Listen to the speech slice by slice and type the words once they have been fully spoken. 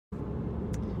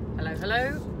Hello,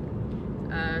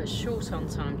 hello. Short on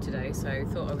time today, so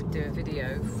thought I would do a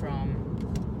video from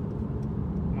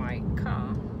my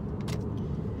car.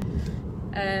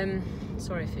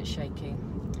 Sorry if it's shaking.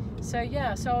 So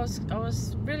yeah, I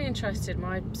was really interested.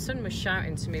 My son was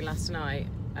shouting to me last night.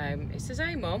 He says,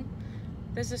 "Hey Mum,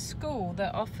 there's a school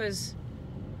that offers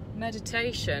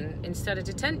meditation instead of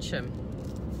detention."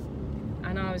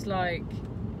 And I was like,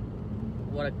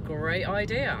 what a great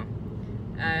idea.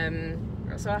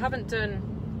 So I haven't done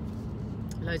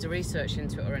loads of research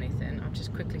into it or anything. I've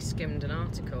just quickly skimmed an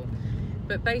article.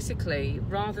 But basically,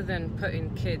 rather than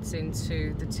putting kids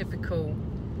into the typical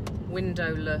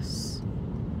windowless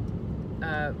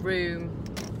room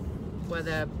where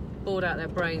they're bored out their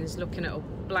brains looking at a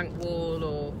blank wall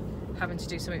or having to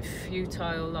do something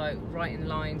futile like writing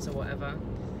lines or whatever.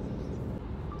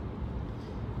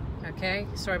 Okay,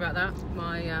 sorry about that.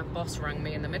 My boss rang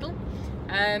me in the middle.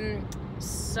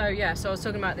 So I was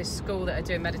talking about this school that are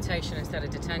doing meditation instead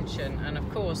of detention, and of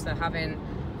course they're having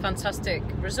fantastic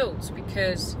results,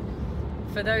 because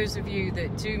for those of you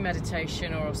that do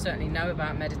meditation or certainly know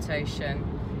about meditation,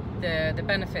 the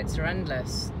benefits are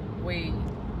endless. We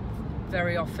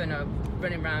very often are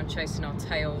running around chasing our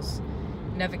tails,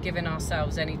 never giving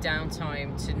ourselves any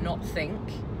downtime to not think.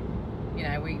 You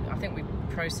know, I think we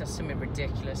process something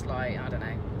ridiculous like, I don't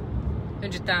know,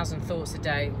 100,000 thoughts a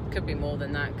day. Could be more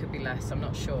than that, could be less, I'm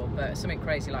not sure, but something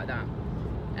crazy like that.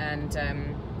 And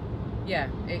yeah,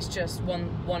 it's just one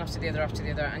after the other,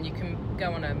 and you can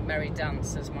go on a merry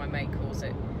dance, as my mate calls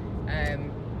it.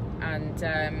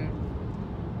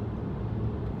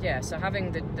 Yeah, so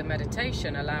having the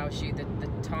meditation allows you the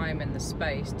time and the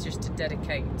space just to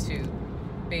dedicate to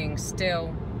being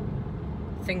still,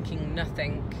 thinking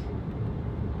nothing,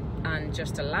 and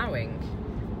just allowing.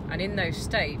 And in those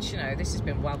states, you know, this has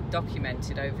been well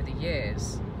documented over the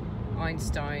years.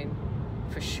 Einstein,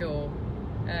 for sure,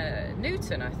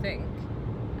 Newton, I think.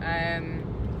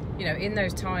 You know, in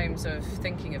those times of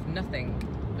thinking of nothing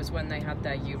was when they had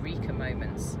their eureka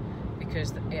moments,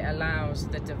 because it allows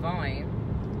the divine,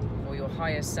 or your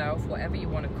higher self, whatever you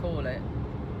want to call it,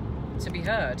 to be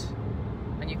heard,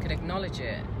 and you can acknowledge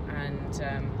it. And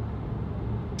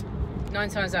 9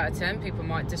 times out of 10, people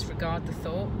might disregard the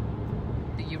thought,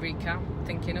 the eureka,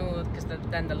 thinking, oh, because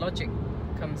then the logic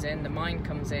comes in, the mind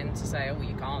comes in to say, oh,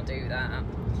 you can't do that.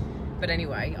 But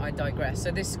anyway, I digress.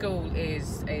 So this school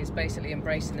is basically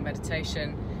embracing the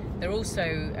meditation. They're also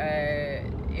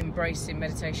embracing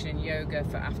meditation and yoga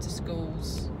for after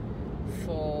schools,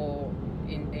 for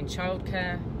in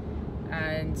childcare,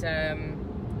 and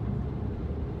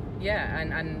yeah,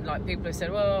 and like people have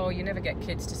said, well, you never get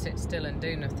kids to sit still and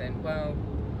do nothing. Well,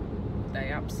 they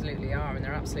absolutely are, and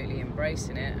they're absolutely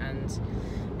embracing it. And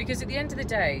because at the end of the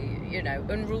day, you know,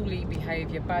 unruly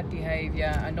behaviour, bad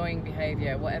behaviour, annoying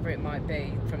behaviour, whatever it might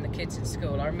be from the kids at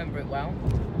school, I remember it well.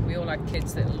 We all had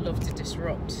kids that loved to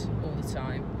disrupt all the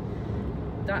time.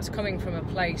 That's coming from a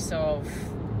place of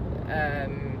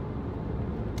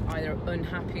either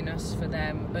unhappiness for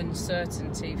them,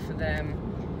 uncertainty for them,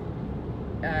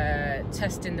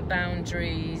 testing the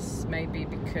boundaries, maybe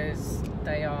because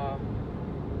they are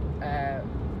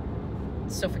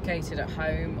suffocated at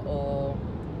home, or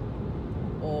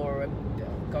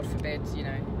God forbid, you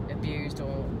know, abused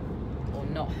or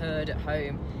not heard at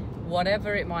home.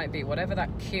 Whatever it might be, whatever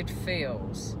that kid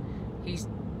feels,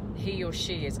 he or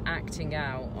she is acting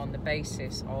out on the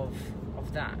basis of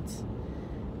that,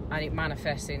 and it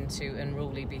manifests into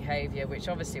unruly behaviour, which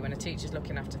obviously when a teacher's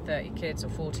looking after 30 kids or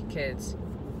 40 kids,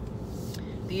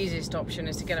 the easiest option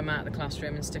is to get them out of the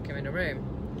classroom and stick them in a room.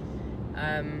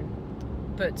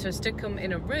 But to stick them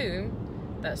in a room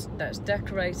that's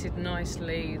decorated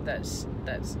nicely, that's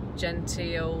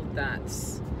genteel,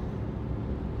 that's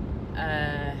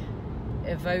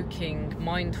evoking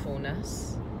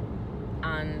mindfulness,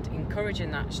 and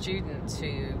encouraging that student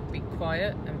to be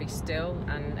quiet and be still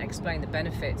and explain the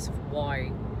benefits of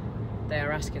why they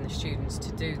are asking the students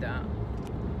to do that,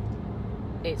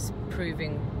 it's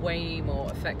proving way more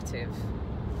effective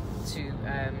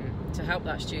to help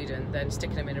that student than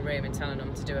sticking them in a room and telling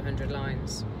them to do 100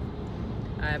 lines.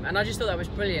 And I just thought that was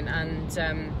brilliant. And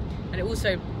it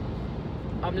also,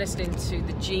 I'm listening to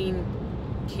the Gene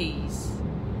Keys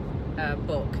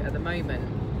book at the moment,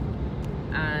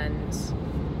 and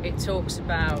it talks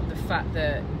about the fact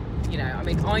that, you know, I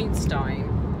mean, Einstein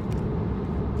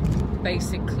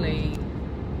basically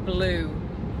blew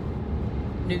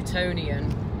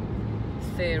Newtonian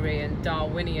theory and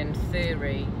Darwinian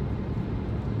theory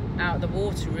out of the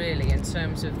water, really, in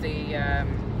terms of the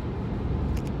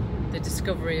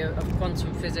discovery of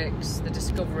quantum physics, the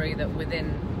discovery that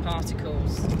within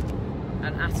particles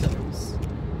and atoms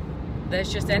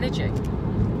there's just energy,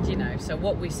 you know. So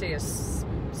what we see as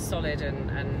solid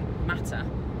and matter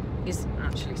isn't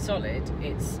actually solid.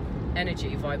 It's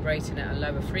energy vibrating at a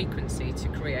lower frequency to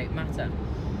create matter.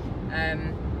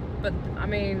 But I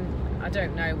mean, I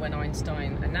don't know when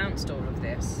Einstein announced all of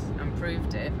this and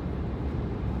proved it.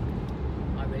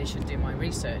 I really should do my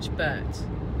research, but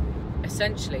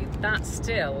essentially that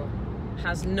still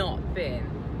has not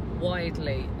been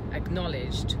widely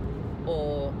acknowledged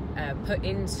or put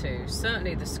into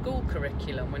certainly the school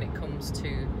curriculum when it comes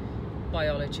to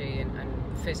biology and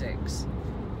physics.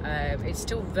 It's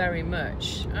still very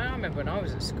much, I remember when I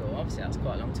was at school, obviously that's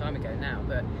quite a long time ago now,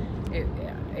 but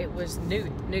it was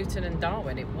Newton and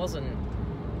Darwin, it wasn't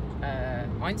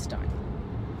Einstein.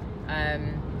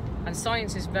 And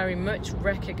science is very much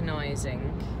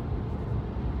recognising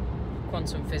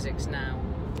quantum physics now,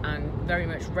 and very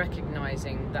much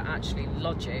recognising that actually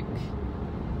logic,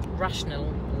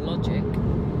 rational logic,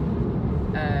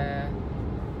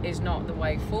 is not the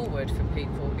way forward for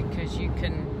people, because you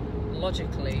can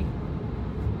logically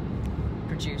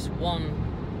produce one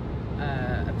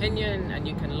opinion and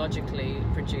you can logically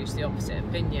produce the opposite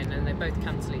opinion, and they both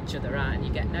cancel each other out and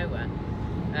you get nowhere.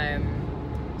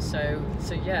 So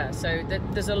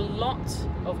there's a lot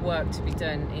of work to be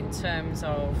done in terms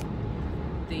of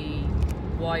the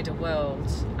wider world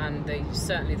and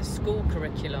certainly the school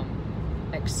curriculum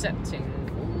accepting.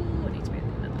 Ooh, I need to be in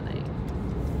another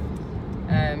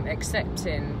lane.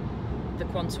 Accepting the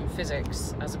quantum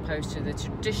physics as opposed to the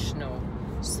traditional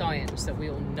science that we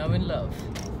all know and love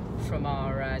from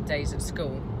our days at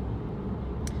school.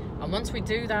 And once we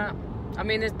do that, I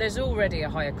mean, there's already a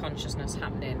higher consciousness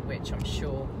happening, which I'm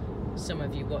sure some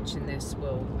of you watching this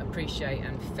will appreciate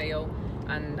and feel.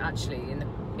 And actually,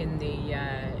 in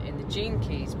the Gene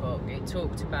Keys book, it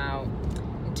talked about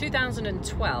in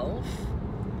 2012,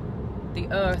 the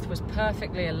Earth was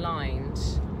perfectly aligned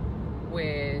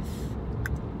with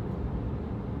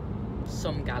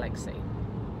some galaxy.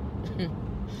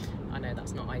 I know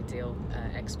that's not ideal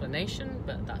explanation,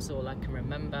 but that's all I can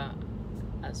remember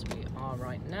as we are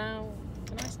right now.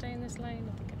 Can I stay in this lane?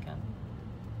 I think I can.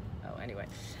 Oh, anyway.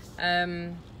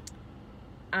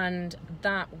 And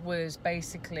that was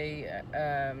basically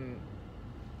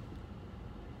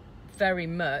very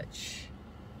much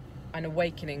an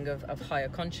awakening of higher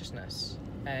consciousness.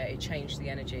 It changed the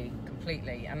energy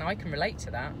completely, and I can relate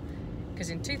to that, because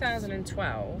in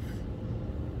 2012,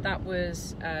 that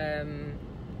was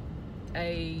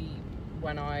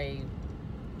when I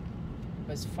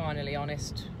was finally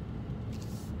honest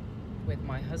with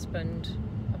my husband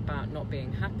about not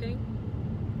being happy.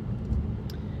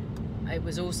 It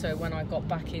was also when I got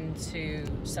back into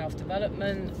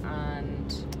self-development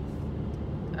and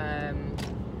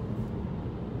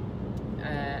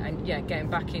getting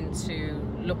back into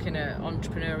looking at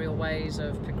entrepreneurial ways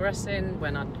of progressing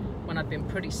when I'd been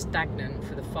pretty stagnant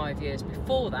for the 5 years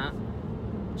before that,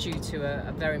 due to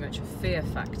a very much a fear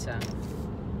factor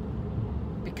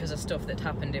because of stuff that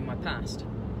happened in my past.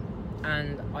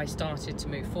 And I started to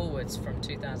move forwards from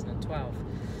 2012.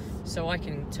 So I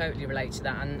can totally relate to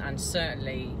that, and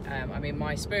certainly, I mean,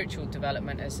 my spiritual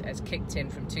development has kicked in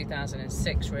from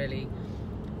 2006, really.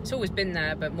 It's always been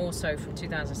there, but more so from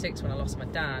 2006 when I lost my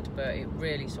dad, but it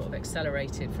really sort of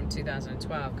accelerated from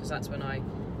 2012, because that's when I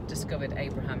discovered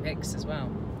Abraham Hicks as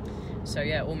well. So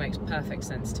yeah, it all makes perfect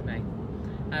sense to me.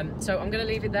 So I'm going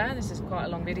to leave it there. This is quite a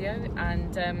long video,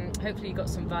 and hopefully you got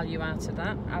some value out of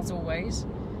that. As always,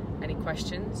 any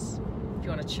questions, if you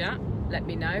want to chat, let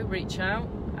me know, reach out.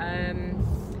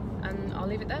 And I'll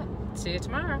leave it there. See you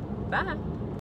tomorrow. Bye.